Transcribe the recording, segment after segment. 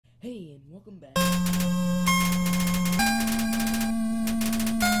Hey, and welcome back.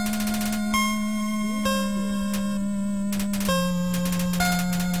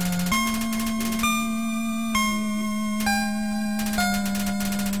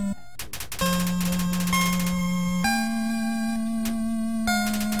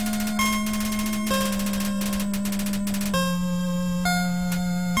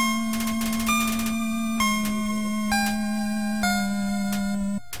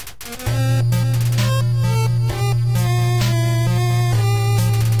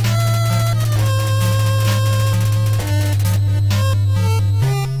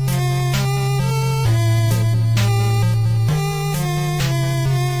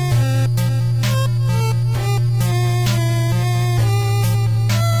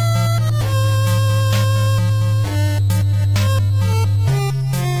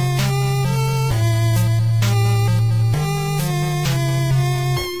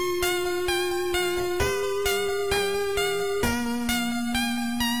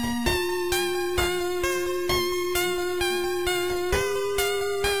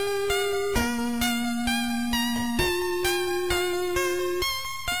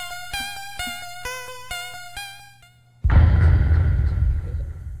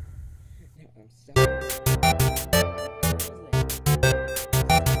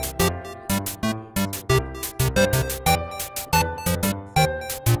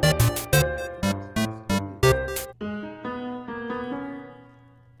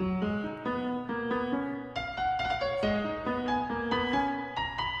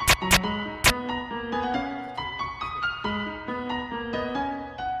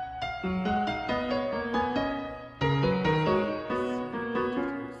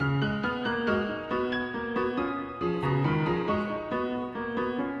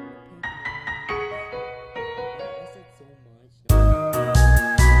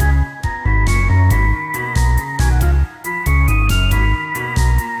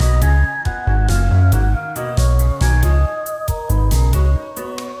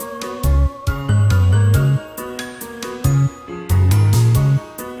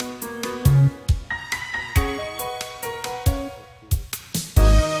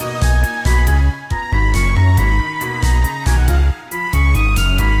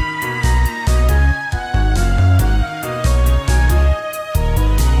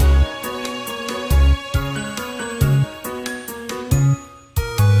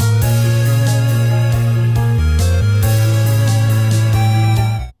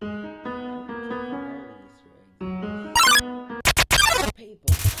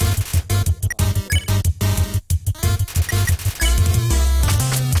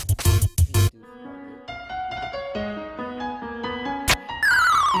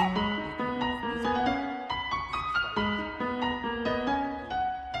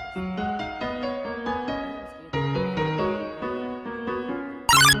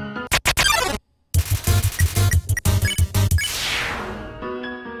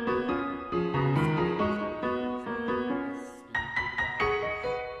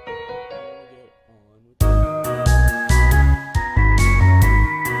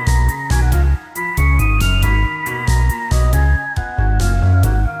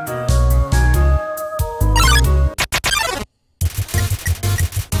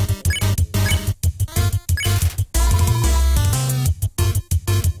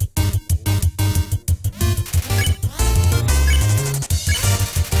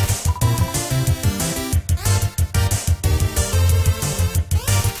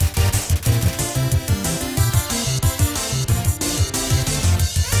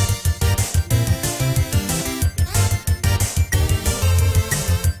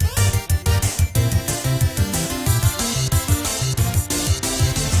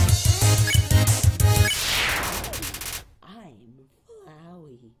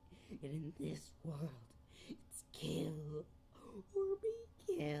 In this world, it's kill or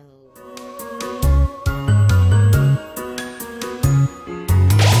be killed.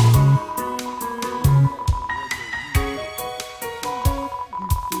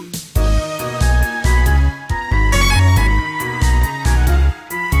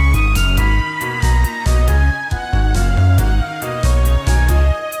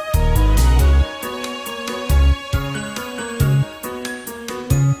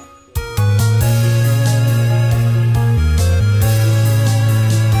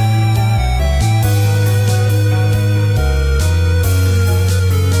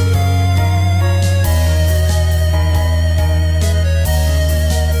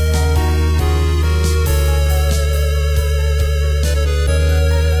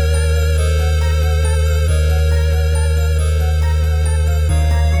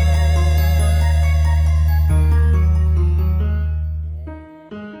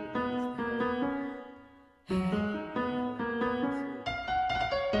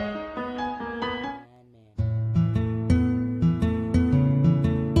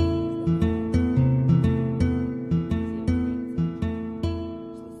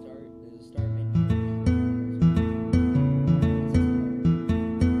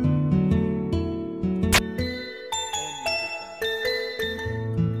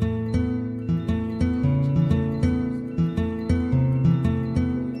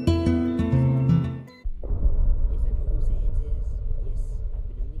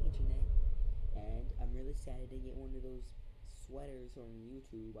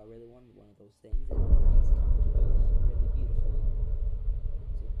 YouTube. I really wanted one of those things, and nice, comfortable, and really beautiful.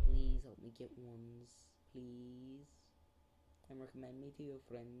 So please help me get ones, please. And recommend me to your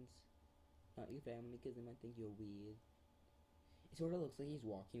friends, not your family, because they might think you're weird. It sort of looks like he's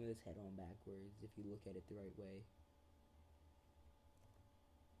walking with his head on backwards, if you look at it the right way.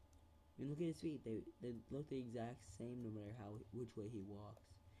 I mean, look at his feet. They look the exact same no matter which way he walks.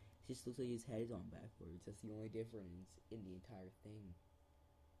 It just looks like his head is on backwards. That's the only difference in the entire thing.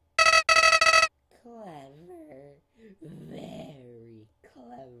 Clever. Very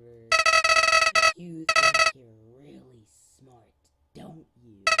clever. You think you're really smart, don't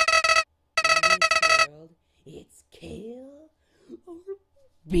you? In this world, it's kill or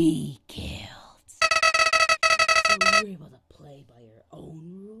be killed. So you're able to play by your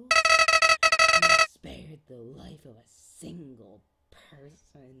own rules? You spared the life of a single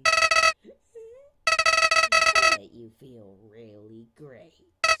person. I bet you feel really great.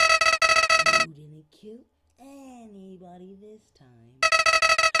 You didn't kill anybody this time. But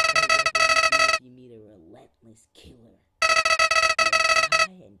what will you do if you meet a relentless killer?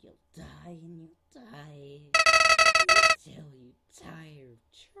 You'll die and you'll die until you tire of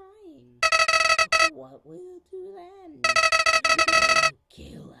trying. What will you do then? Will you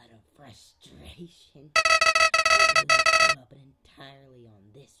kill out of frustration? Will you give up entirely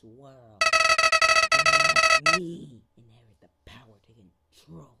on this world and let me inherit the power to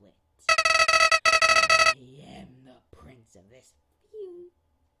control it? I am the prince of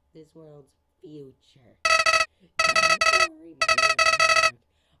this world's future. Don't worry, my little Mark.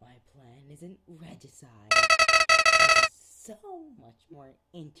 My plan isn't regicide. It's so much more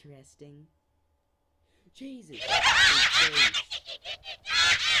interesting. Jesus.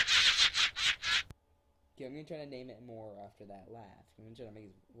 Okay, I'm gonna try to name it more after that laugh. I'm gonna try to make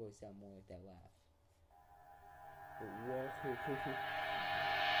his voice sound more like that laugh.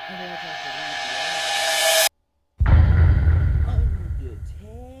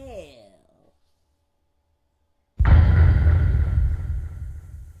 UNDERTALE.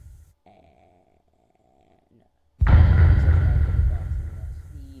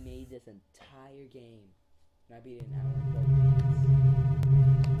 He made this entire game, and I beat it in an hour and 12 minutes.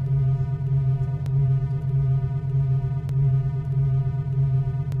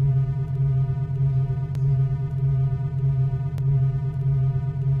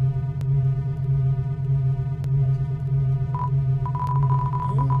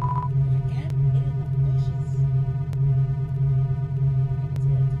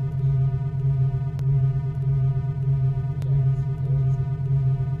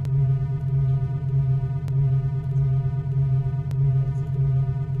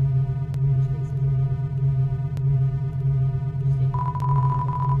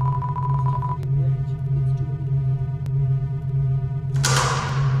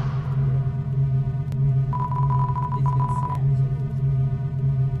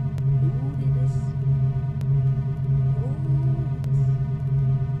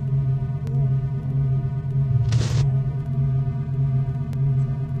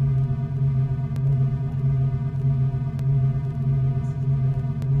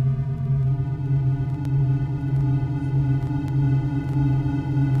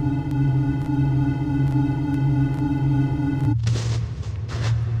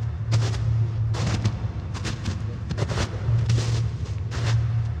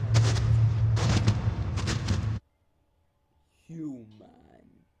 Human,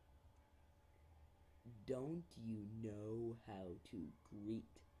 don't you know how to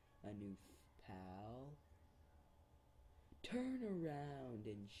greet a new pal? Turn around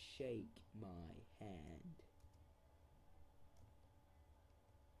and shake my hand.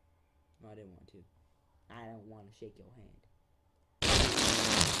 No, I didn't want to. I don't want to shake your hand.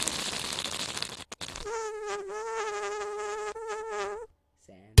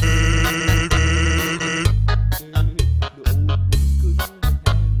 Sand.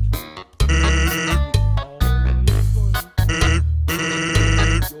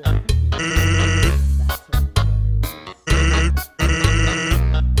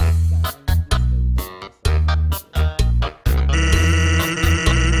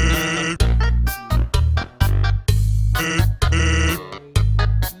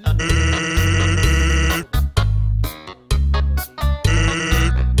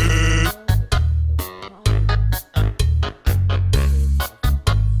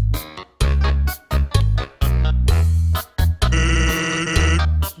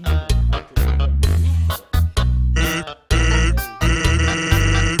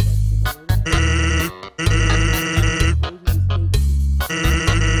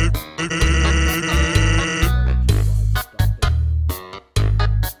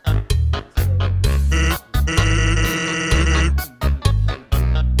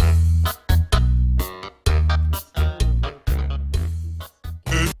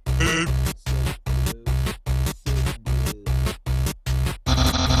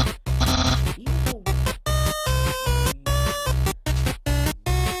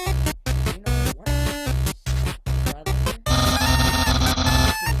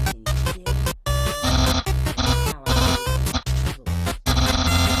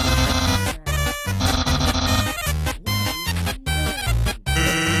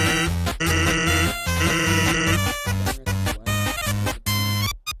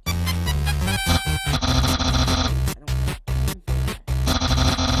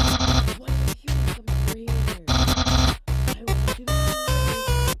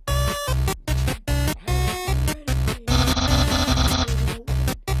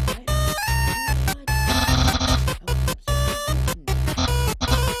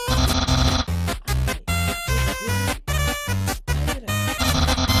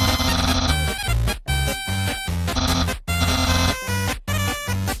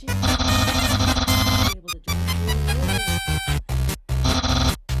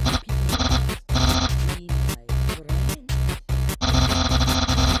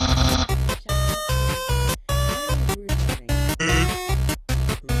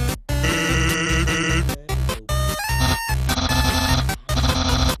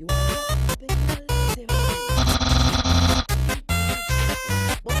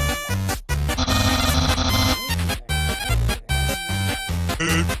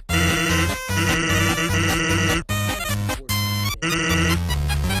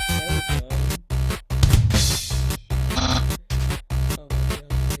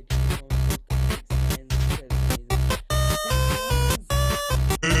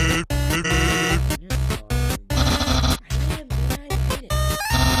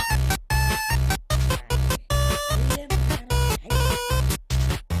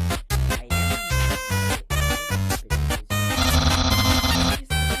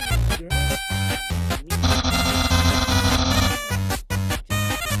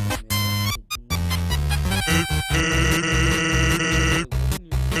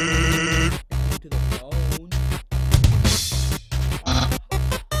 To the phone.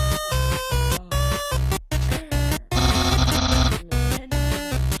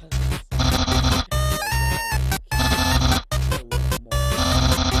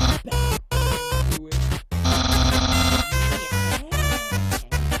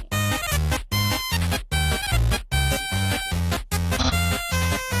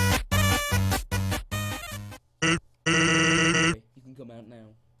 You can come out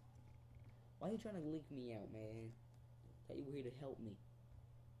now. Why are you trying to leak me out, man? I thought you were here to help me.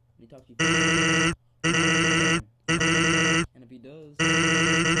 Let me talk to you. And if he does,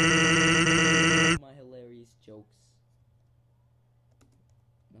 my hilarious jokes.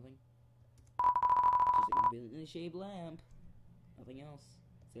 Nothing. Just a conveniently shaped lamp. Nothing else.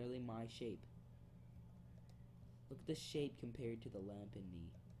 It's literally my shape. Look at the shape compared to the lamp in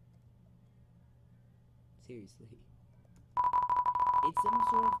me. Seriously. It's some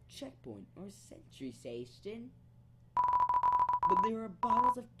sort of checkpoint or sentry station. But there are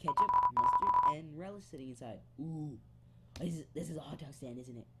bottles of ketchup, mustard, and relish sitting inside. Ooh. This is a hot dog stand,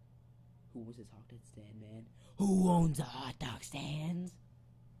 isn't it? Who owns this hot dog stand, man? Who owns a hot dog stand?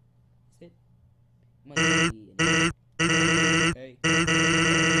 Is it? Might be hey.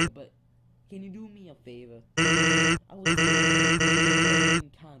 But can you do me a favor? I was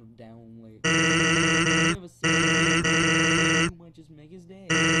kind of down late. You ever seen who might just make his day?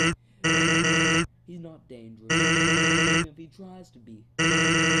 He's not dangerous. Even if he tries to be.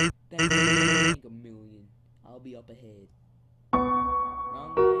 Thanks for make a million. I'll be up ahead.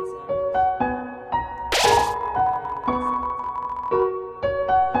 Wrong way, sounds.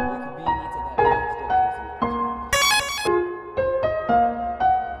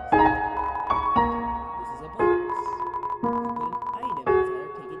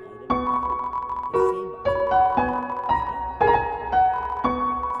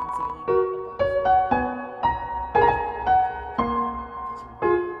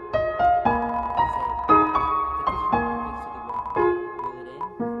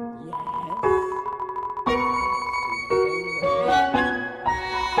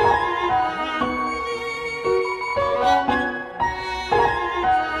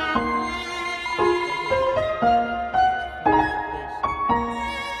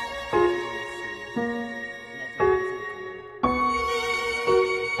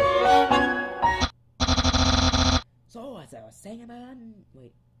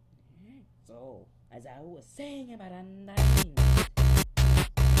 As I was saying about undying.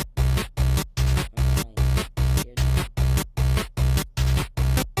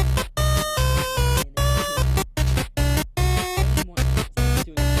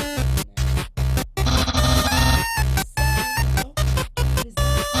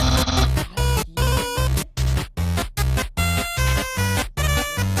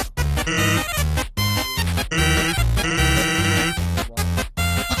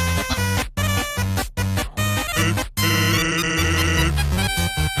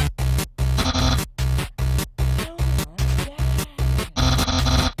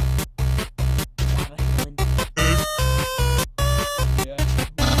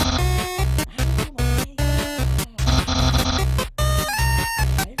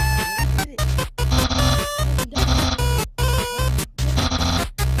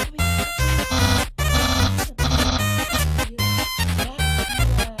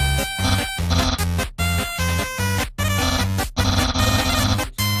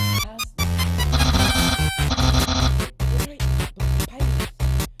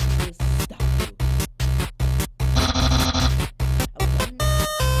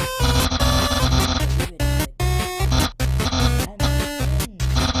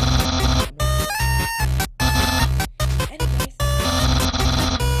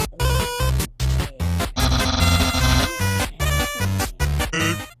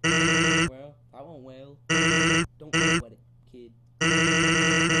 Don't sweat it, kid.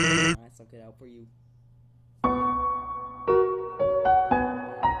 I suck it out for you.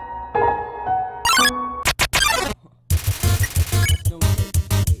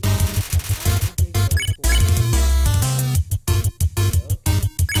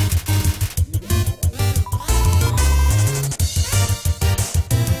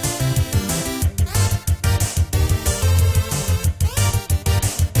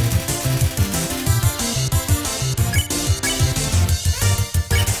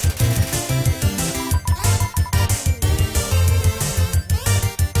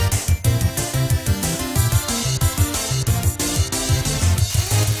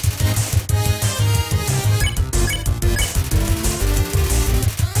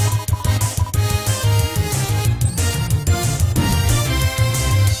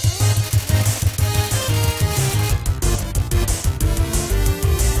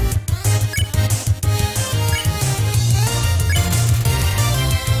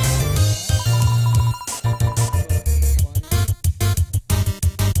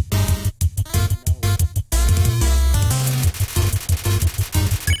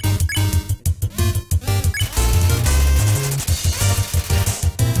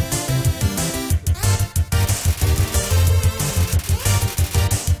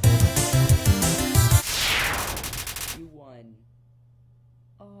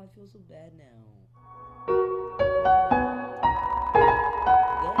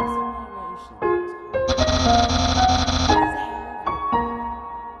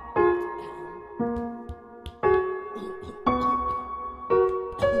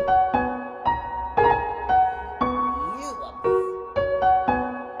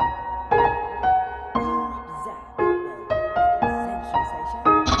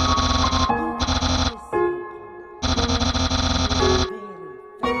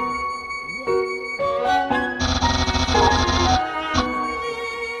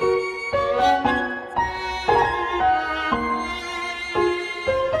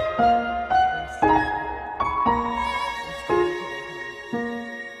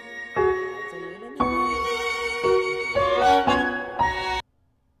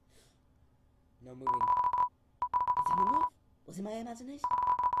 No moving. Did someone move? Was it my imagination?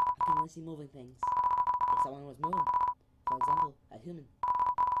 I can only see moving things. If someone was moving, for example, a human,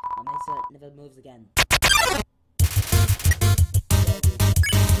 I'll make sure it never moves again.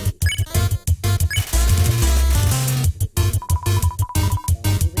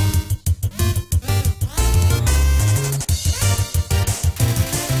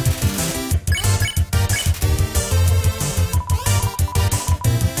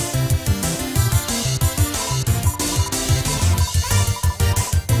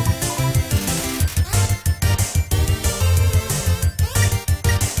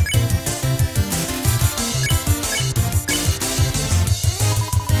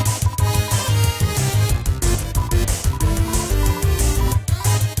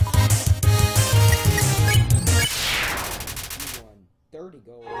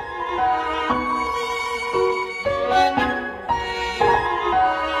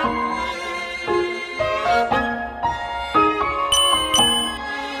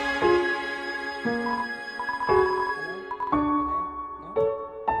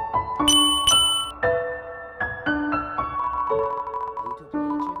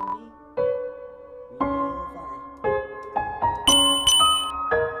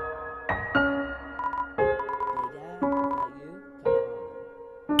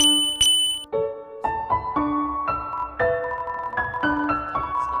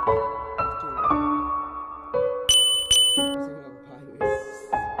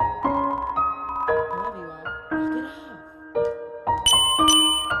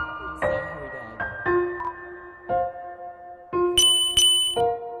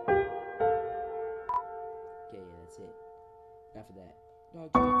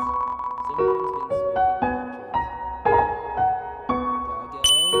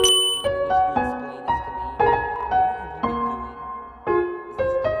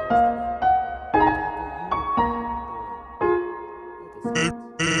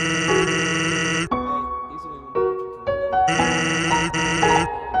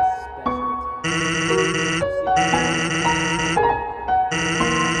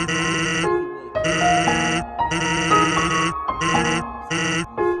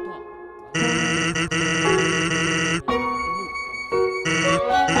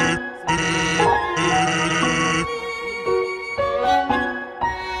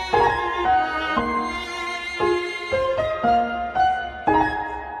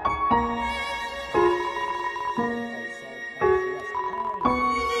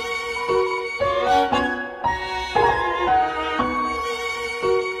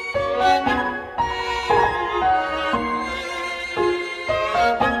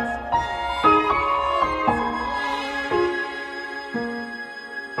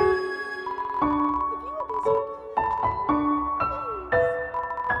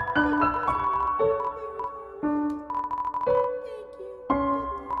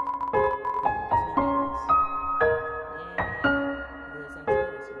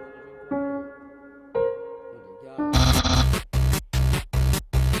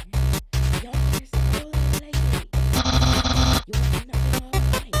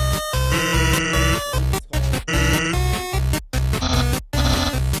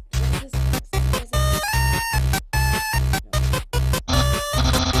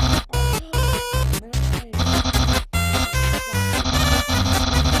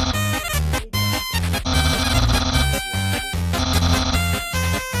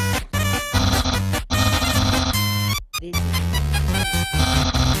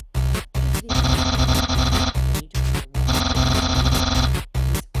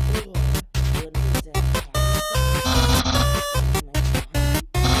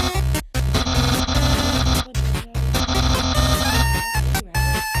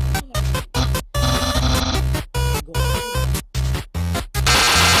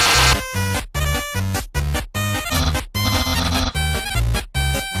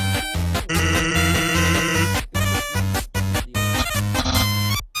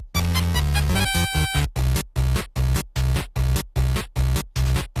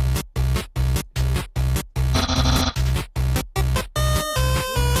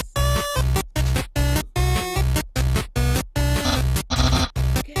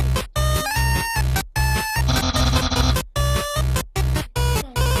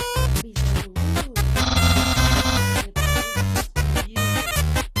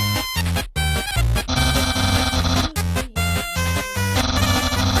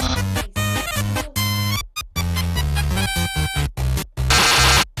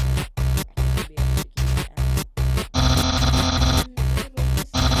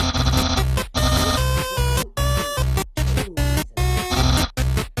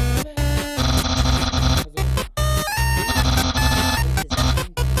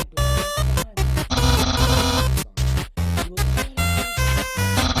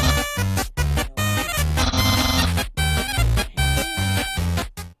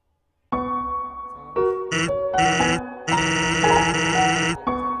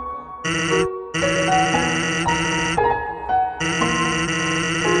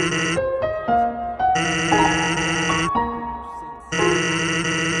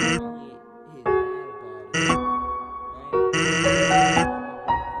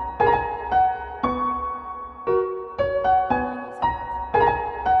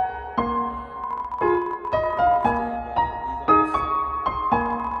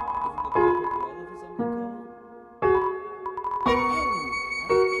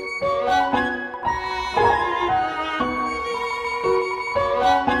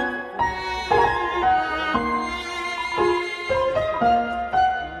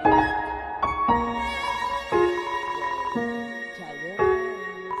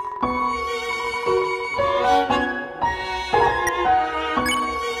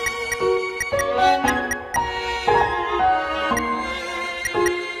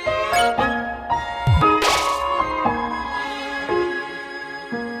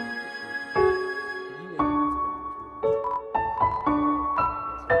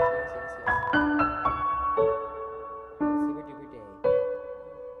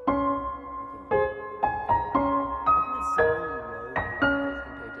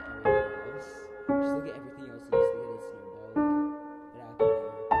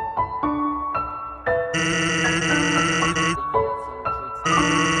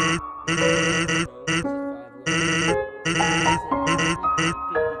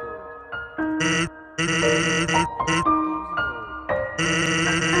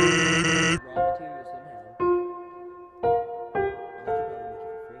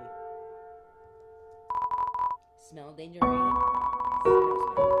 Smell danger rating?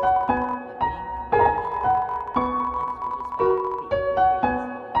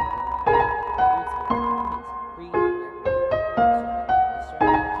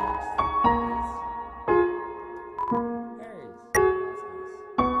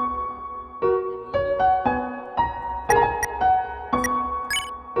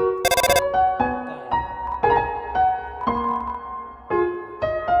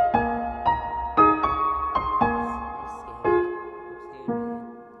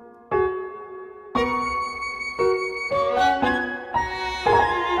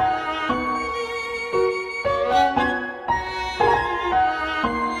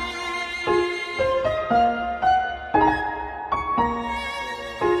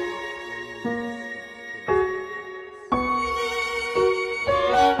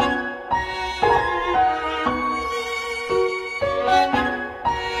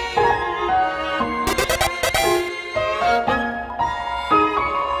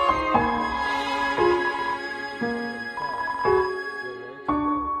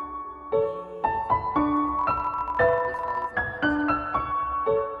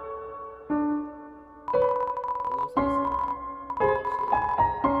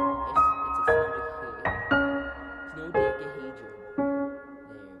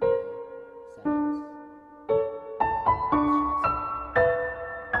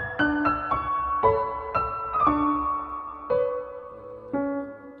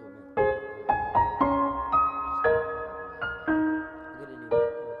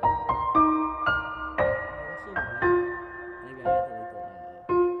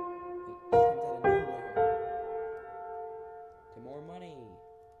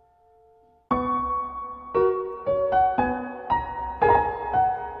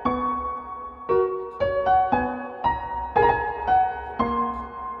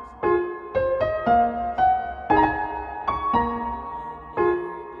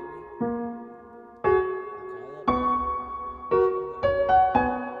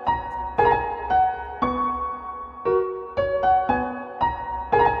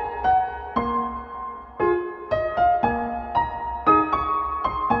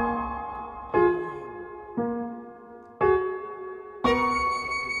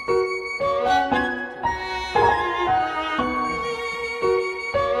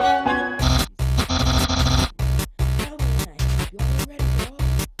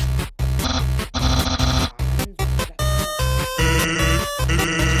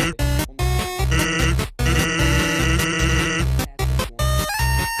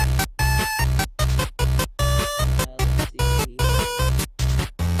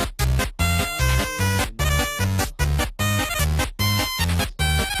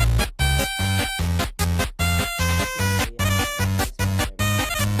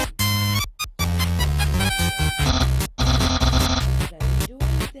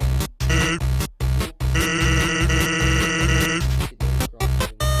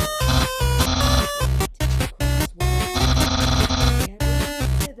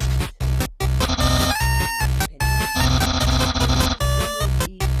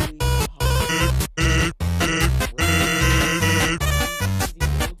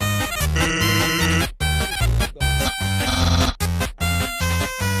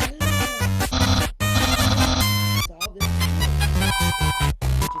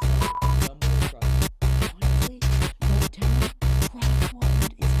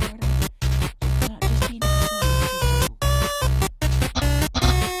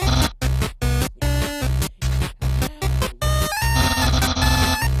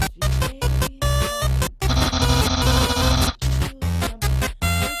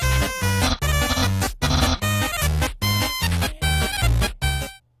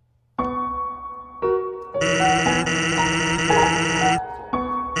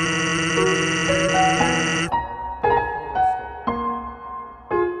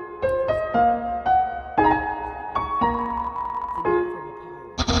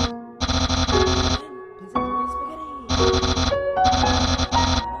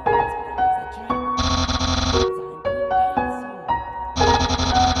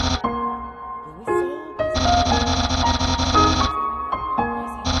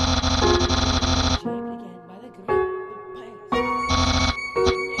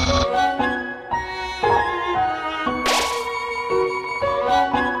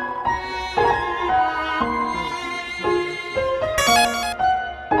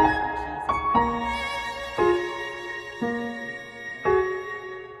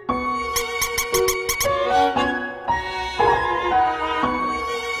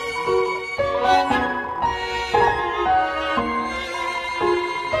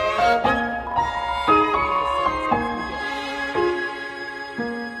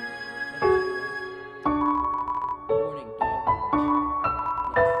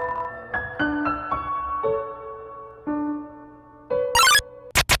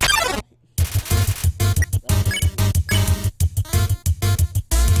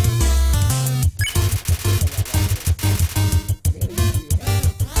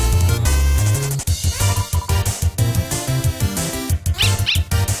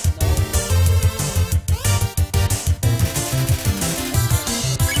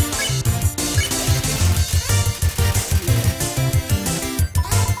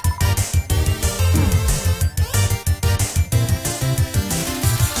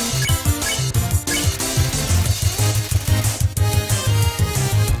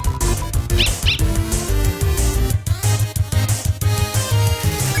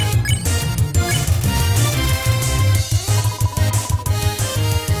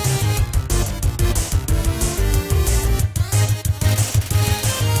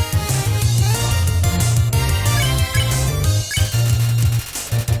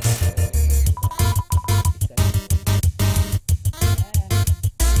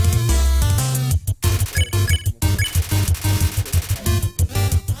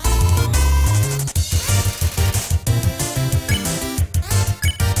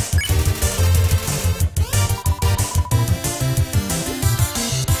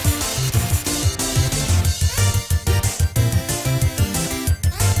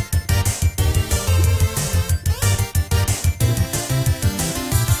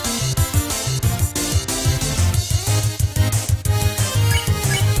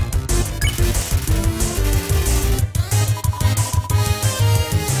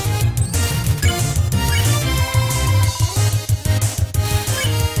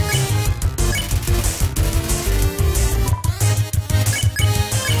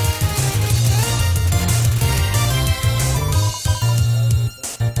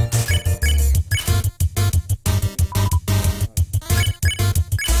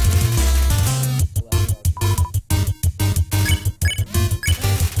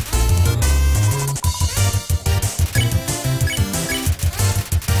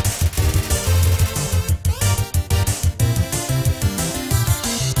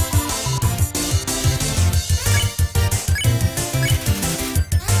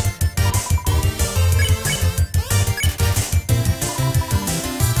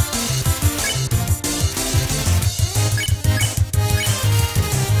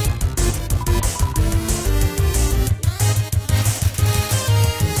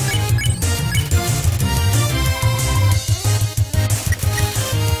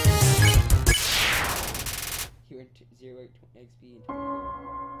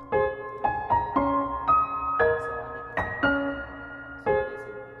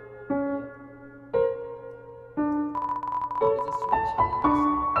 There's a switch and there's a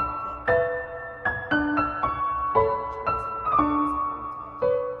click.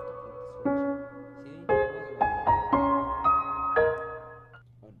 See? It wasn't right.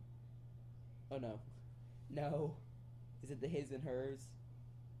 Oh no. No. Is it the his and hers?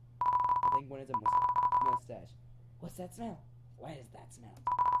 I think one is a mustache. What's that smell? What is that smell?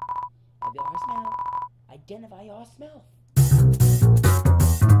 Have your smell? Identify your smell.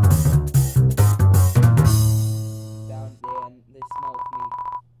 Found them. They smelled me.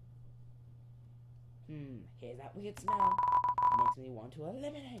 Here's that weird smell. It makes me want to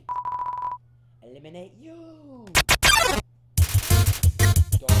eliminate. Eliminate you.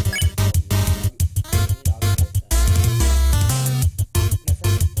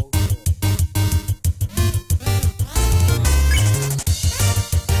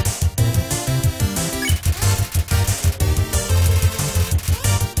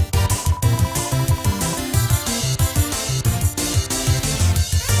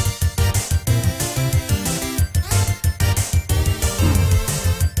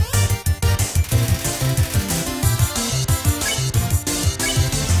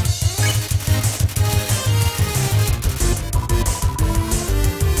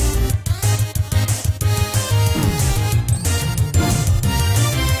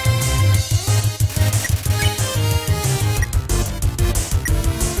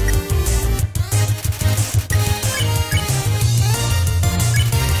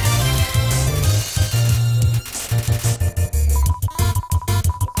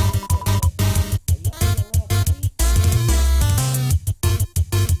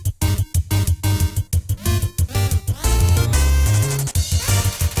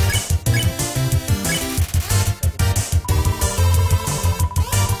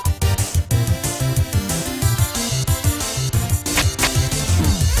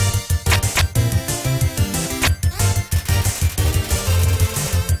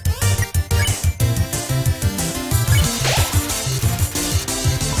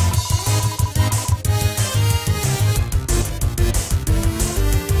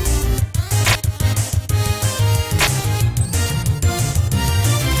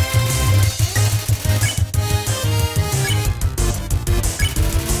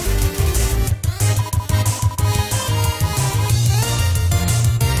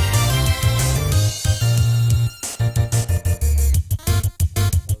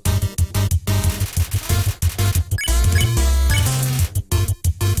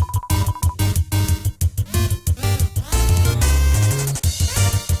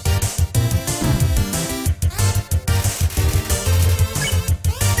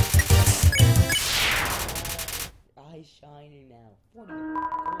 Shining now. What are you?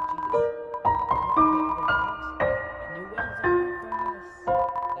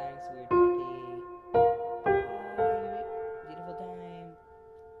 Thanks, weird puppy. Bye. Beautiful time.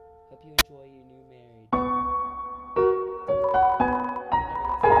 Hope you enjoy your new marriage.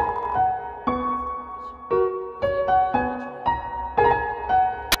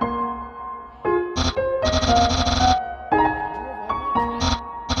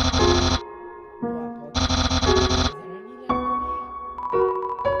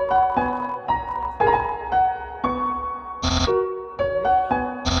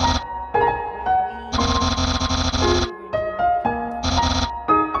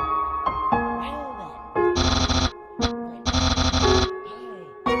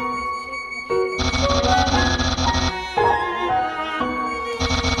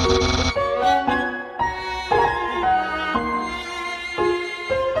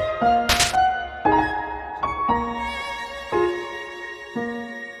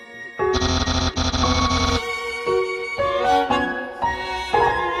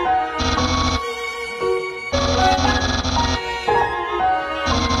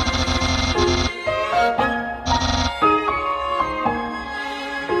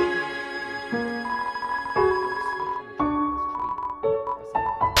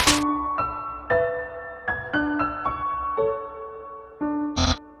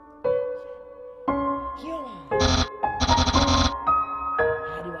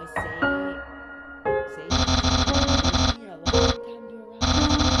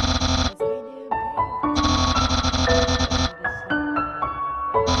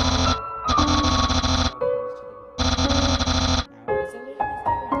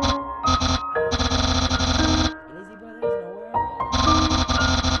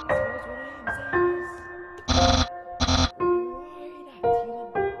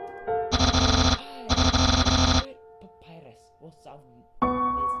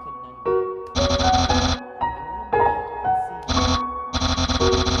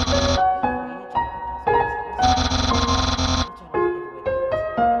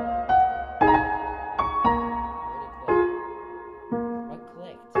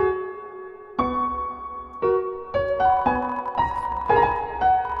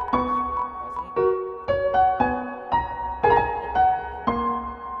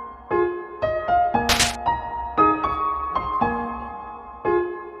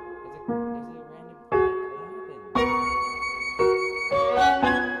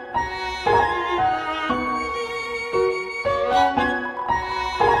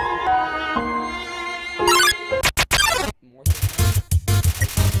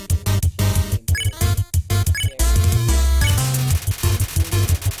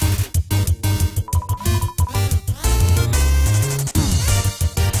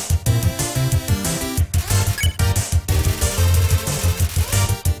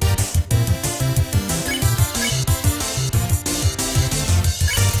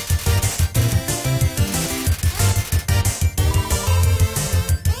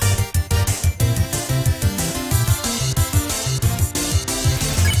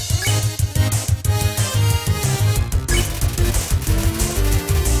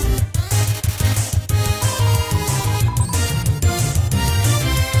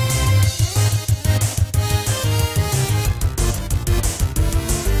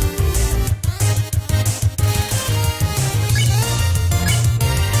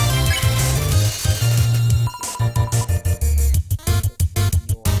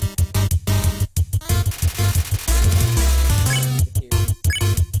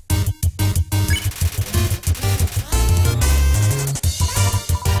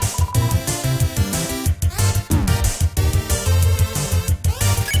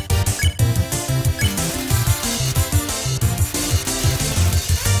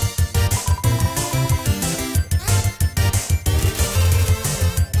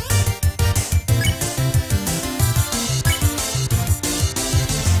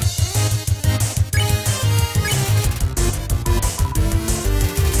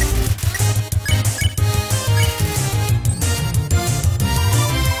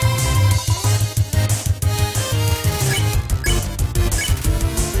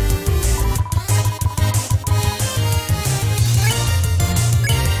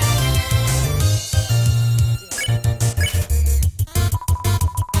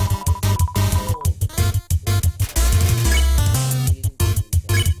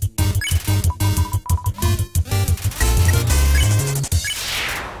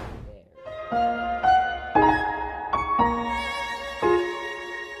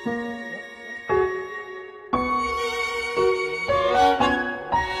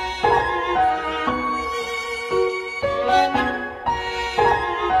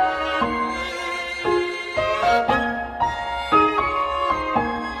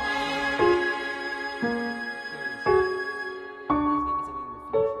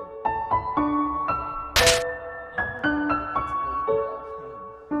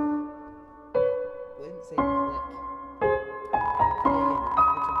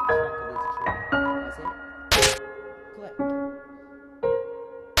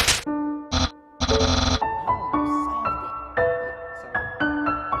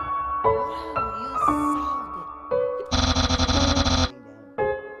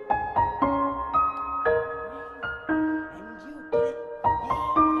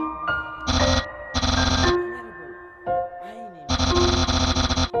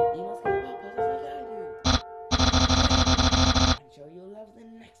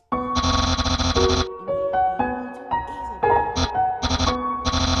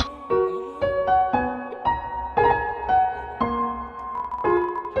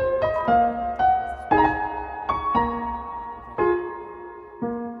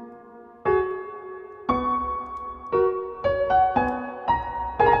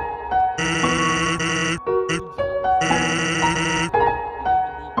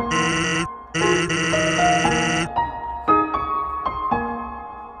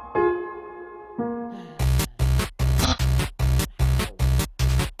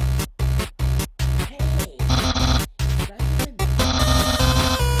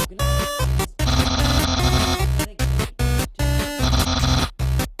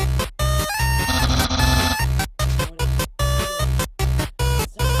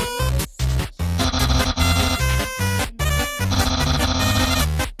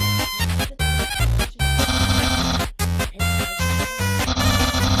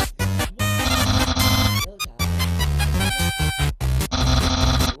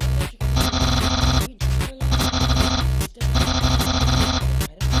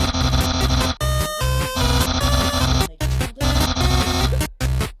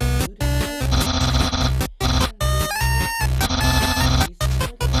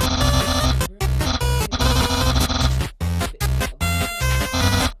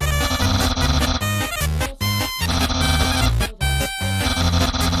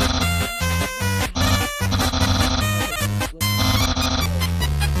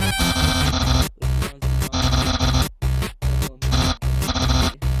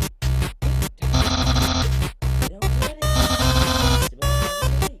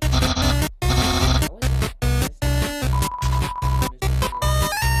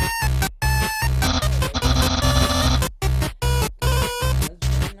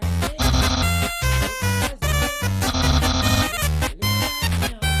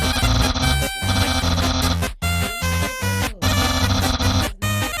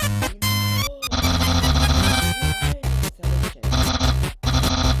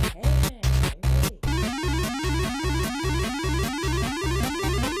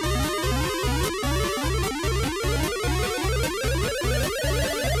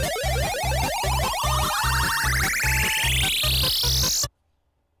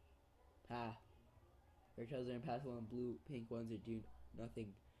 blue, pink ones are do nothing.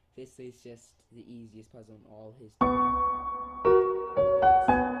 This is just the easiest puzzle in all history.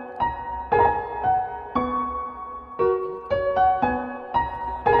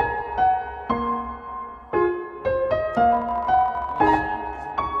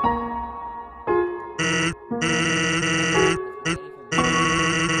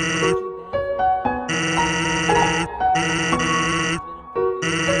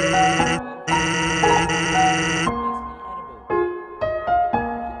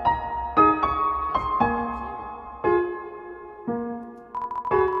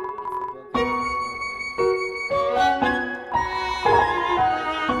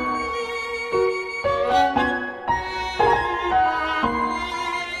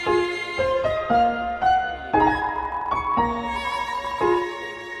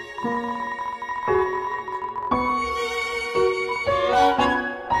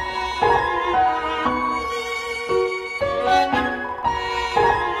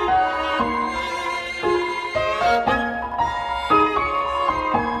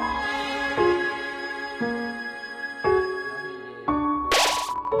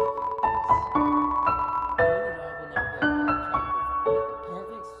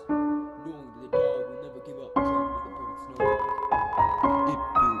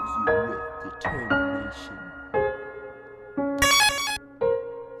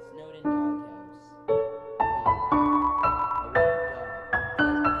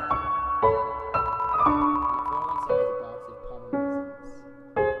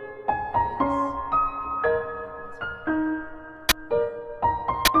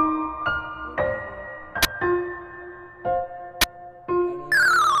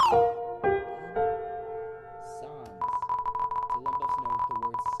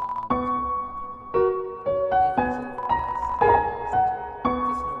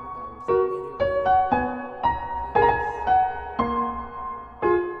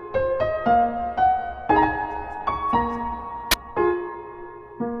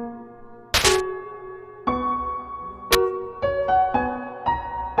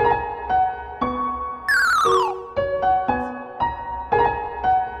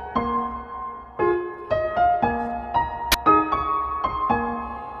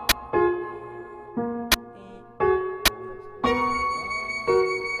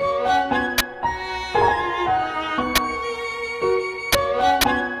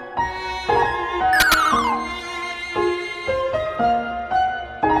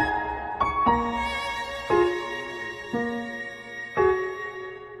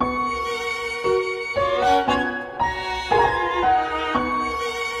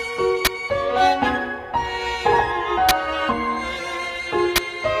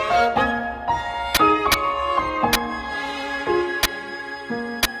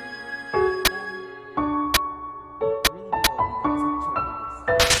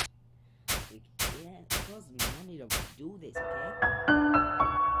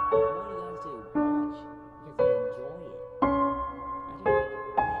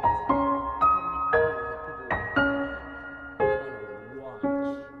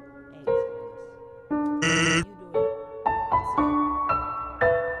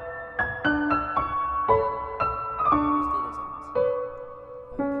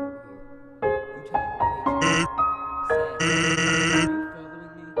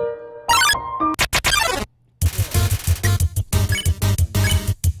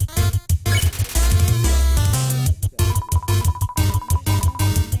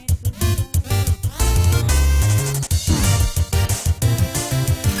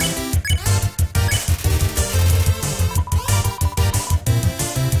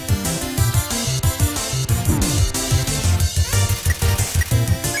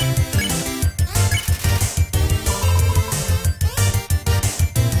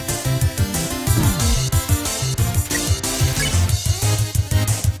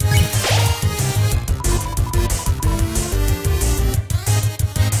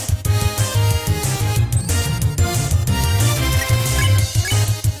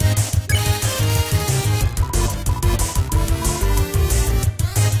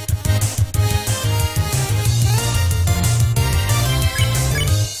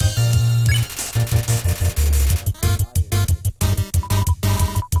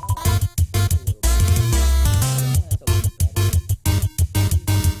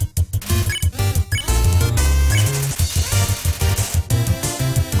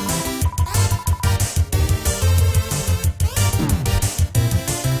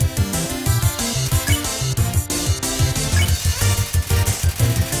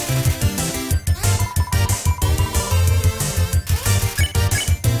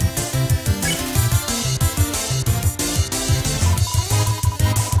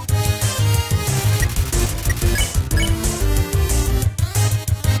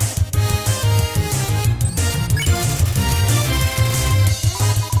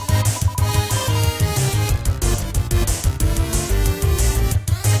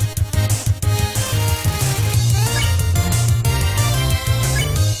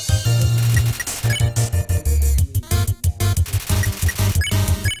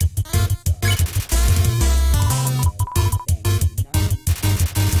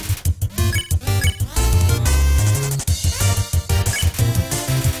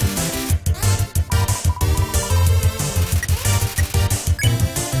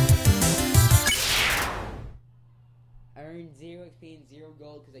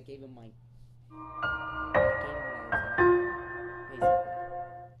 gold because I gave him my. I gave him what I was gonna. Basically.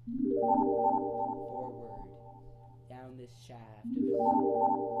 Forward. Down this shaft. This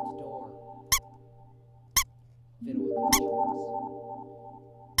door. Fiddle with the mushrooms.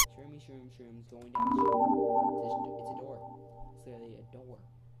 Shrooms going down the shaft. It's a door. It's literally a door.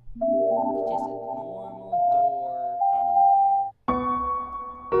 It's just a normal door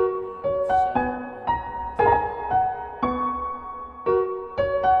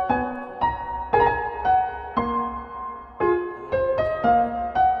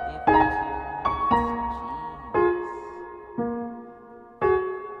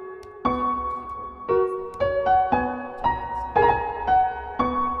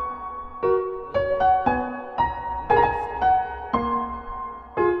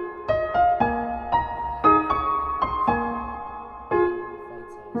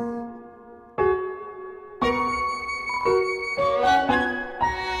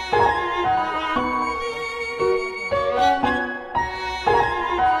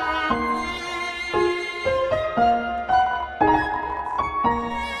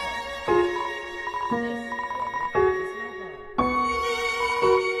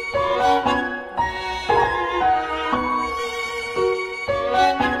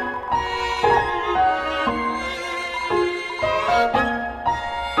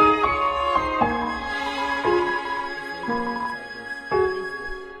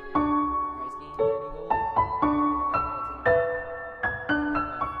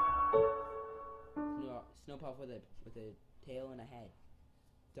with a tail and a head.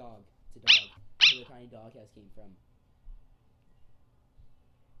 Dog. It's a dog. That's where the tiny dog house came from.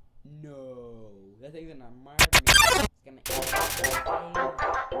 No. That thing's gonna murder me. It's gonna eat me.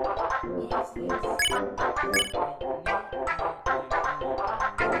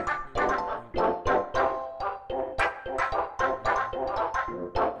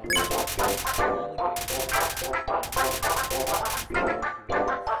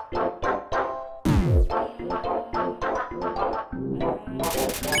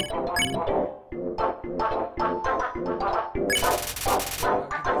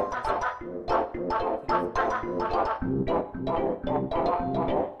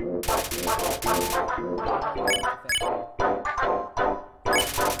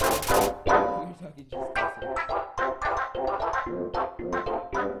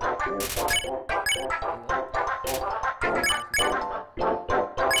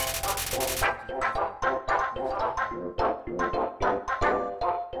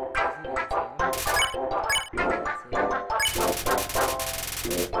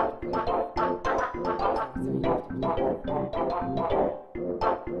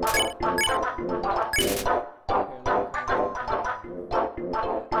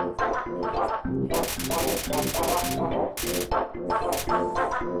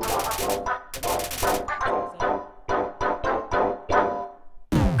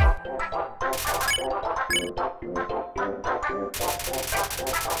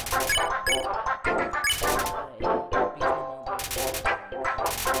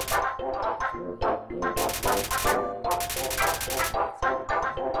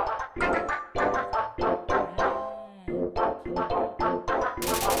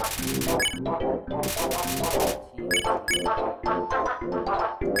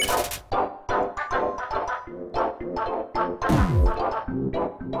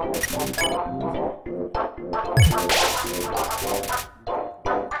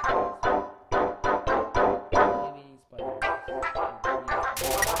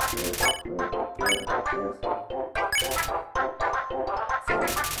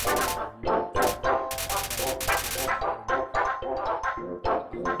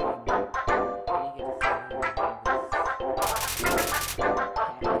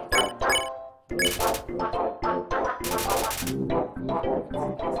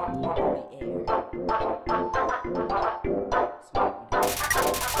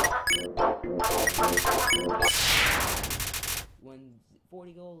 What's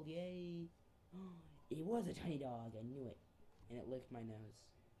 $40 gold, yay! It was a tiny dog, I knew it. And it licked my nose.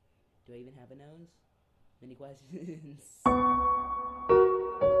 Do I even have a nose? Many questions.